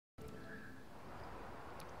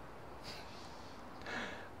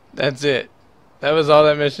That's it. That was all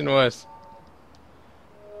that mission was.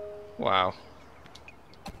 Wow.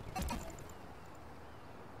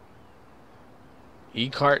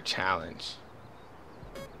 E-cart challenge.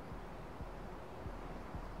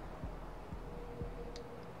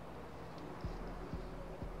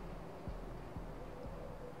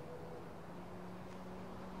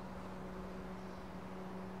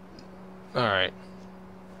 All right.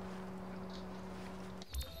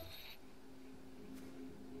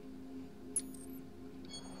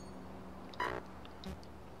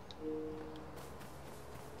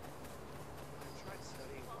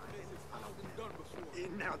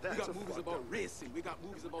 Now that's we got movies about racing, we got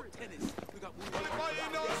movies about tennis, we got movies about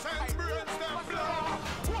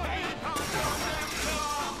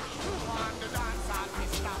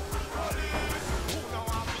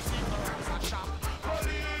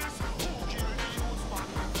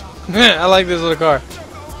I like this little car.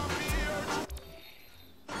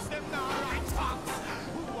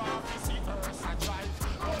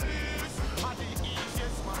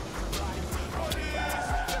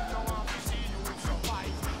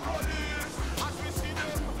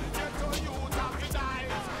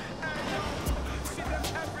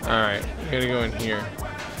 Alright, we gotta go in here.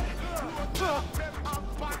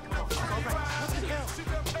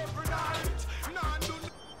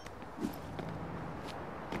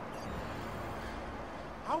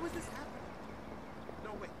 How is this happening?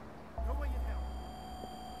 No way. No way in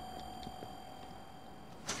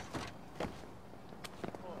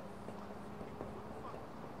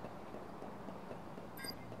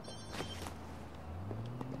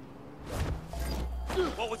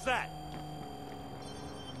hell. What was that?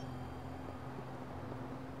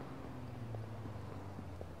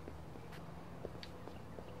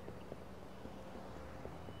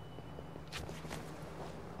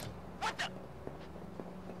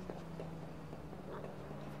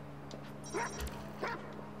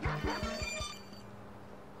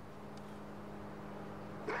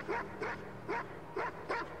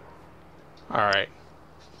 All right.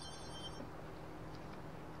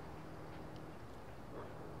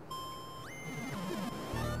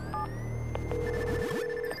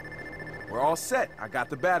 We're all set. I got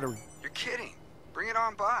the battery. You're kidding. Bring it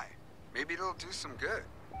on by. Maybe it'll do some good.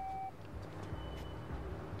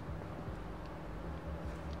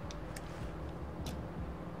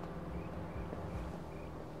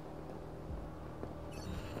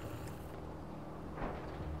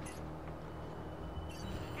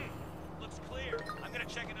 Looks clear. I'm gonna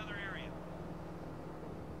check another area.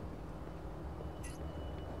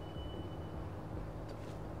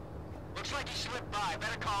 Looks like he slipped by.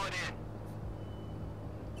 Better call it in.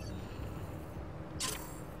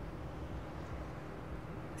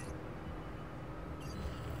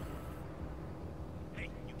 Hey,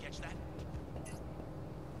 you catch that?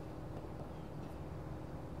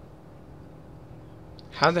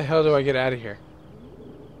 How the hell do I get out of here?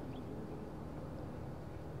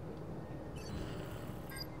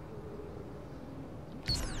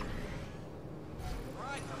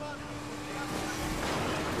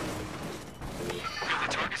 Got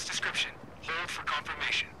the target's description. Hold for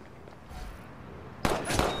confirmation.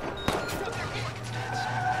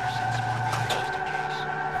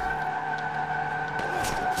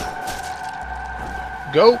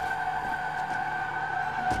 Go!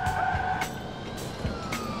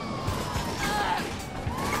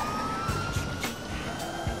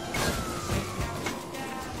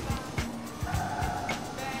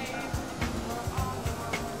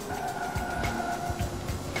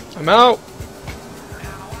 I'm out!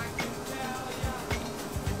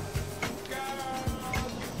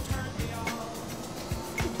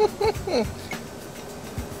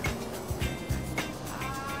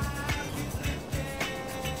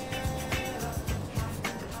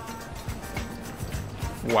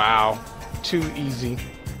 Wow, too easy.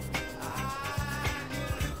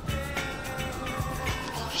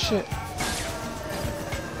 Oh, shit.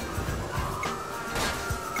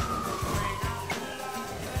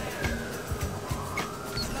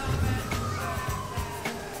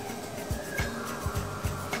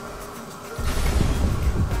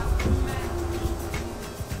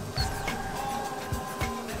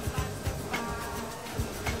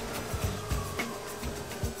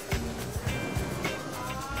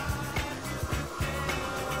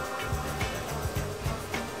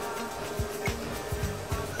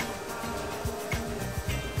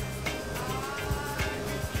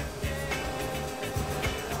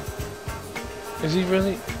 Is he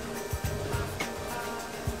really?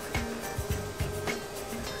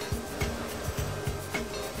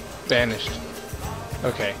 Vanished.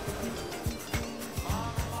 Okay.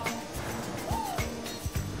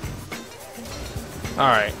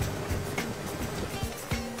 Alright.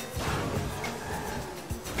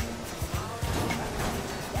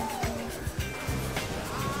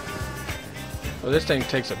 Well, this thing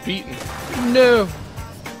takes a beating. No!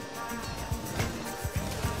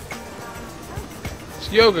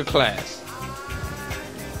 It's yoga class.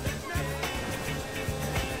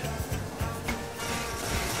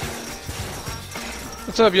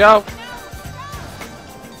 What's up, y'all?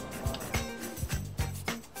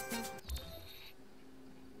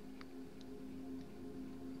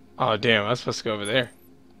 Oh, damn. I was supposed to go over there.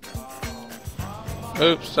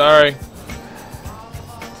 Oops, sorry.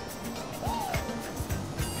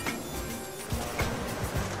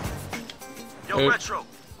 Yo, Oops. Retro,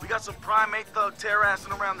 we got some primate thug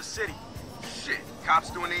terracing around the city. Shit, cops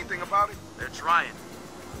doing anything about it? They're trying.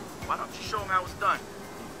 Why don't you show them how it's done?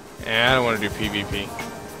 Yeah, I don't want to do PvP.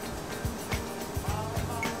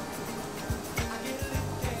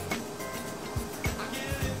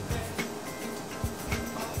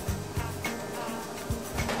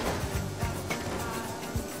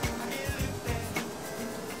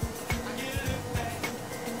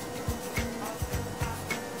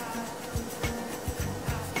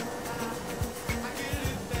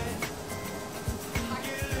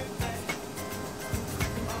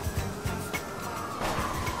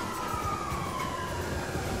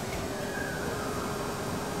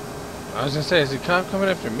 I was gonna say, is the cop coming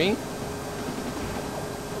after me?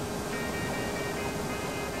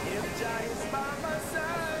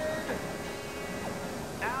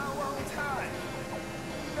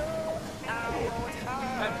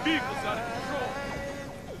 That vehicle's out of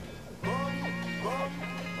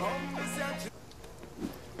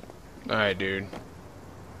control. Alright, dude.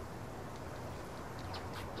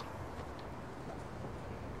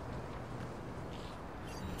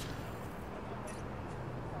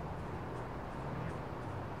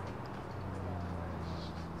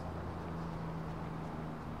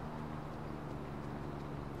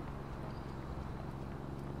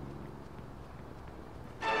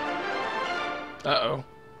 Uh-oh.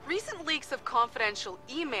 Recent leaks of confidential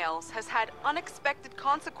emails has had unexpected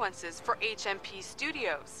consequences for HMP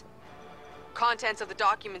Studios. Contents of the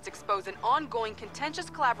documents expose an ongoing contentious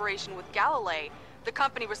collaboration with Galilei, the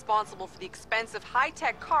company responsible for the expensive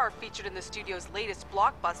high-tech car featured in the studio's latest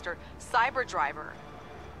blockbuster, Cyberdriver.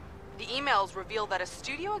 The emails reveal that a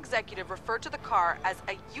studio executive referred to the car as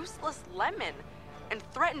a useless lemon and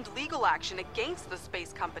threatened legal action against the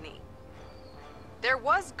space company. There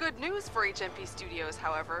was good news for HMP Studios,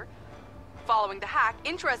 however. Following the hack,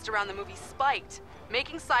 interest around the movie spiked,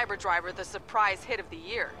 making Cyberdriver the surprise hit of the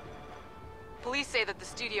year. Police say that the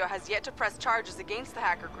studio has yet to press charges against the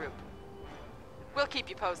hacker group. We'll keep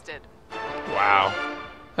you posted. Wow.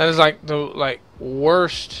 That is like the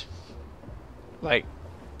worst Hey,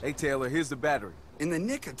 Taylor, here's the battery. In the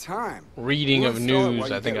nick of time. reading of We'll install it news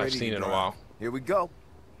while I you think get I've ready seen to in a drive. while. Here we go.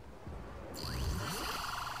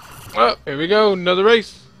 Oh, here we go, another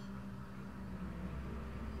race.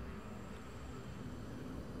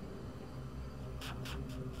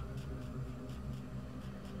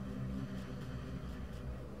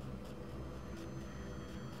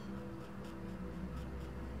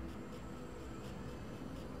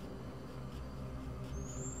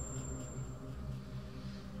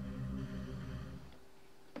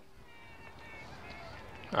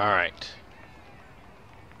 All right.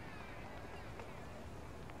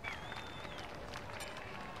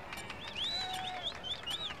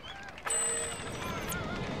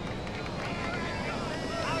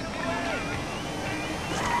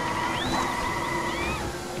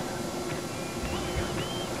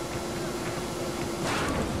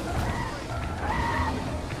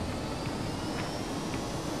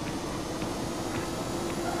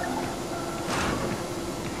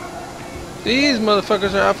 These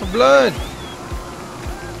motherfuckers are out for blood.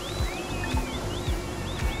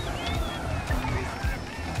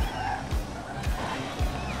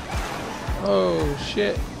 Oh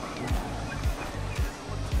shit.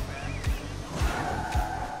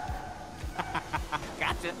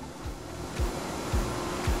 Gotcha.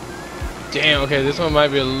 Damn, okay, this one might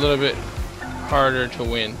be a little bit harder to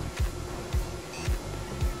win.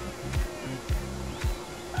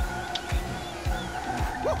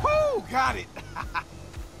 Woohoo! Got it!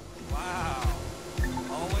 Wow.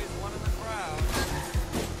 Always one in the crowd.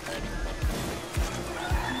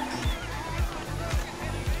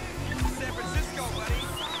 San Francisco, buddy.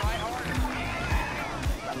 Try harder.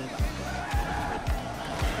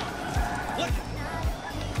 What?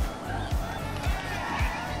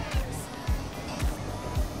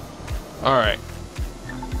 All right.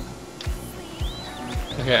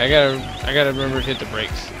 Okay, I gotta remember to hit the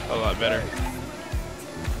brakes a lot better.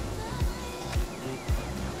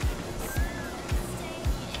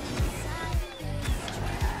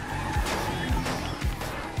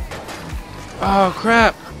 Oh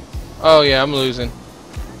crap! Oh yeah, I'm losing.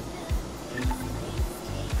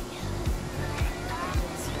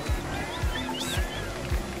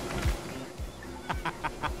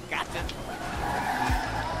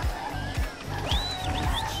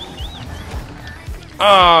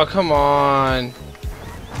 Oh, come on.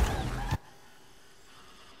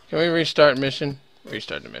 Can we restart mission?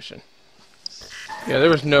 Restart the mission. Yeah, there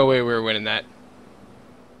was no way we were winning that.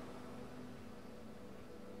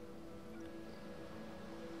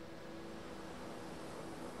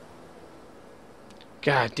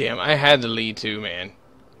 God damn, I had the lead too, man.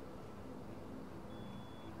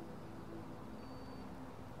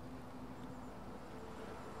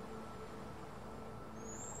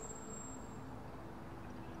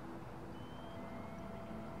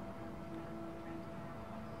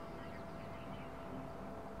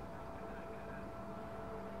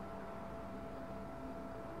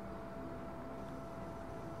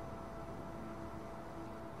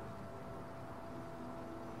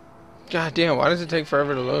 God damn, why does it take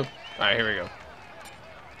forever to load? Alright, here we go.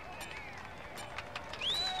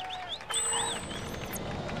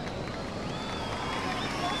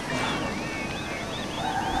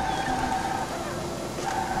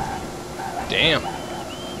 Damn.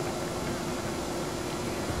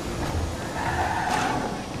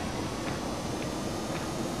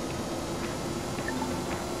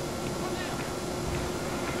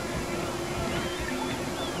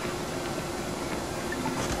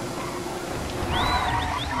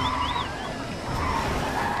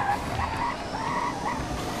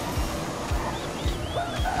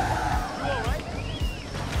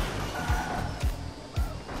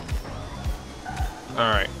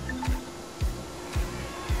 Alright.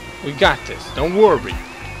 We got this. Don't worry.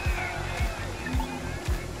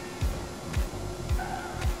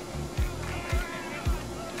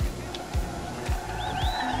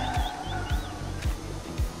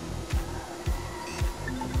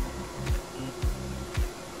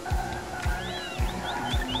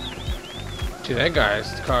 See, that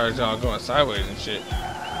guy's car is all going sideways and shit.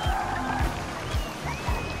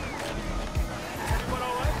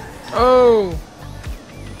 Oh!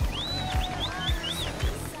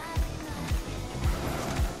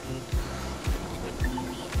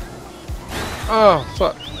 Oh,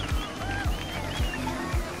 fuck.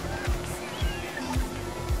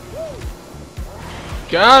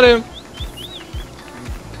 Got him!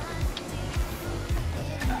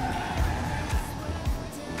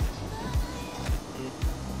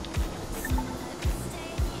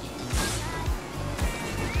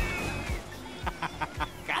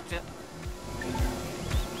 Gotcha.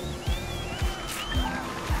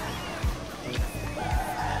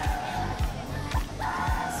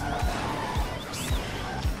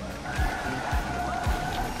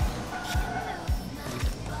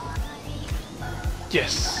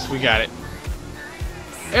 Yes, we got it.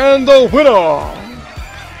 And the winner!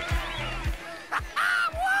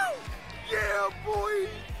 Yeah, boy.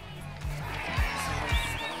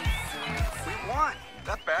 We won.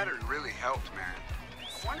 That battery really helped, man.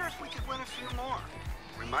 I wonder if we could win a few more.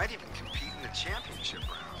 We might even compete in the championship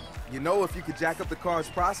round. You know, if you could jack up the car's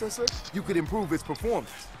processor, you could improve its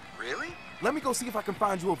performance. Really? Let me go see if I can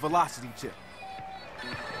find you a velocity chip.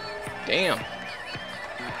 Damn.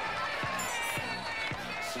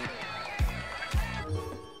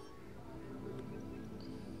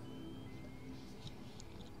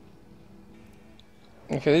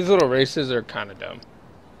 Okay, these little races are kind of dumb.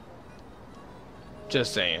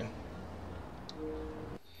 Just saying.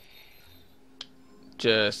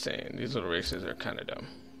 Just saying. These little races are kind of dumb.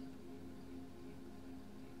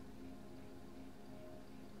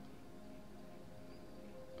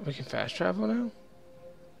 We can fast travel now?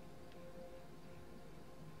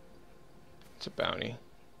 It's a bounty.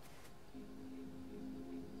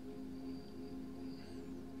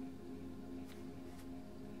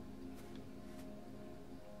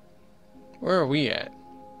 Where are we at?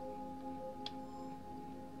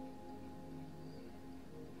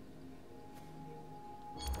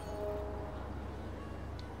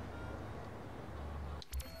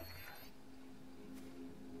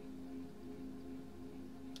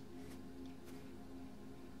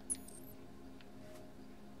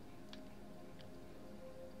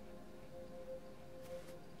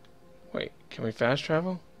 Wait, can we fast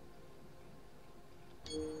travel?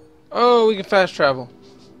 Oh, we can fast travel.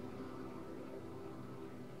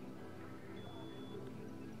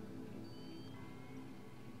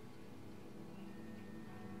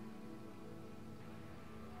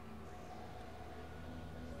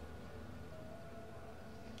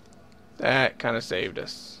 That kind of saved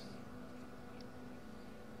us.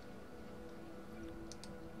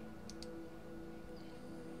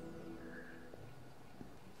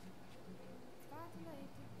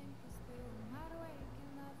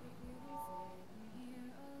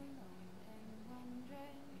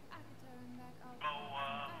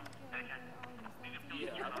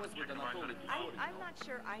 I'm not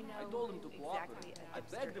sure I know I told him to exactly cooperate. I a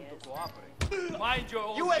begged him hipster to cooperate. Mind your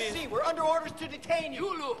own USC, business. we're under orders to detain you.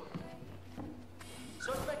 Zulu.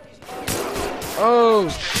 Suspect is... Oh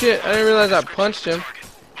shit! I didn't realize I punched him.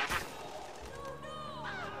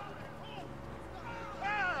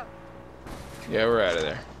 Yeah, we're out of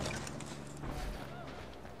there.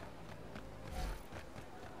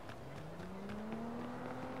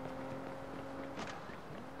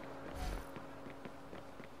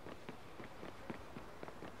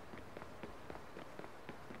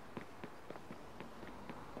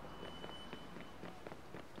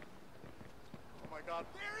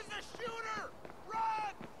 There is a shooter!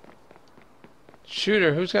 Run!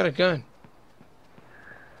 Shooter, who's got a gun?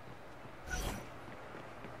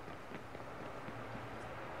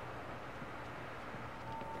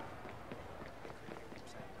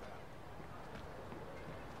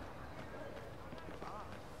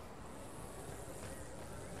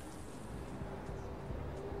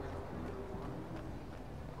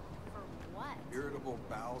 For what? Irritable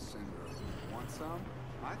bowel syndrome. Want some?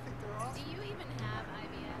 I think they're Do awesome. you even have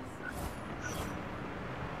IBS?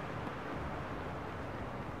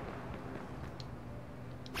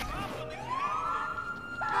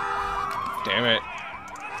 Damn it.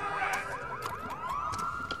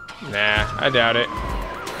 Nah, I doubt it.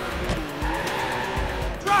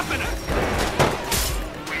 Dropping it!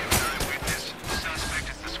 Eyewitness. Suspect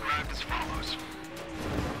is described as follows.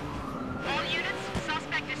 All units,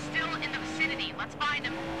 suspect is still in the vicinity. Let's find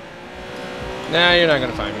him. Nah, you're not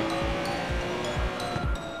gonna find me.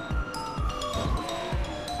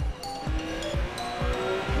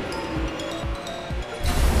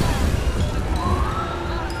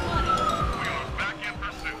 We are back in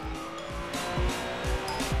pursuit.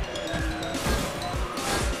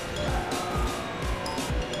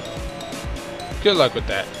 Good luck with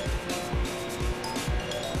that.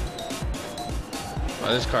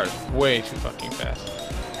 Wow, this car is way too fucking fast.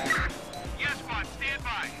 Yes, squad, stand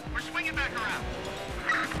by. We're swinging back around.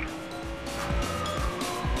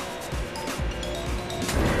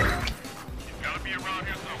 You've got to be around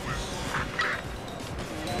here somewhere.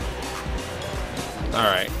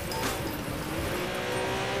 Alright.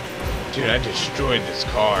 Dude, I destroyed this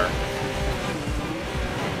car.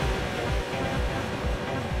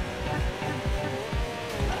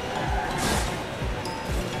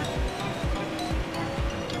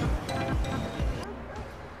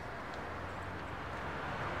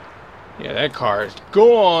 Yeah, that car is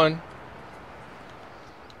gone.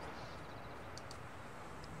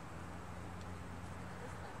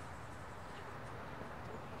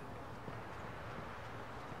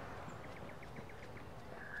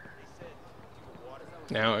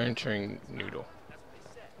 Now entering Noodle.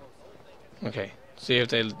 Okay, see if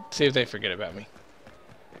they forget about me.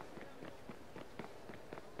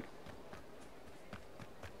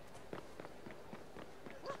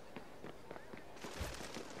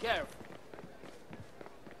 Careful.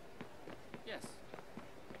 Yes.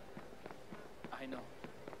 I know.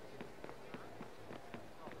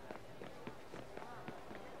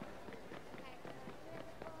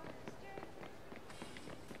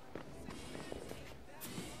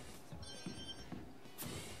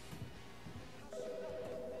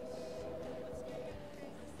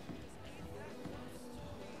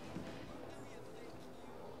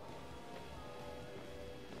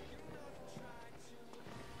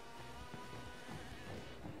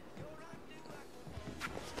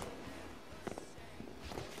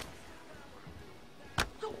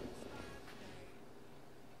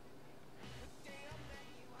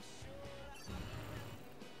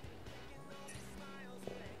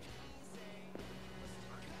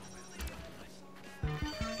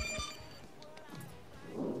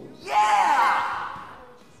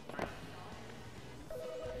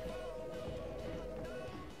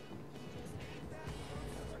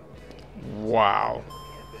 Wow.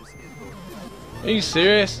 Are you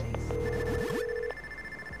serious?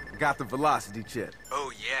 Got the velocity chip.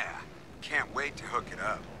 Oh yeah. Can't wait to hook it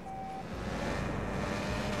up.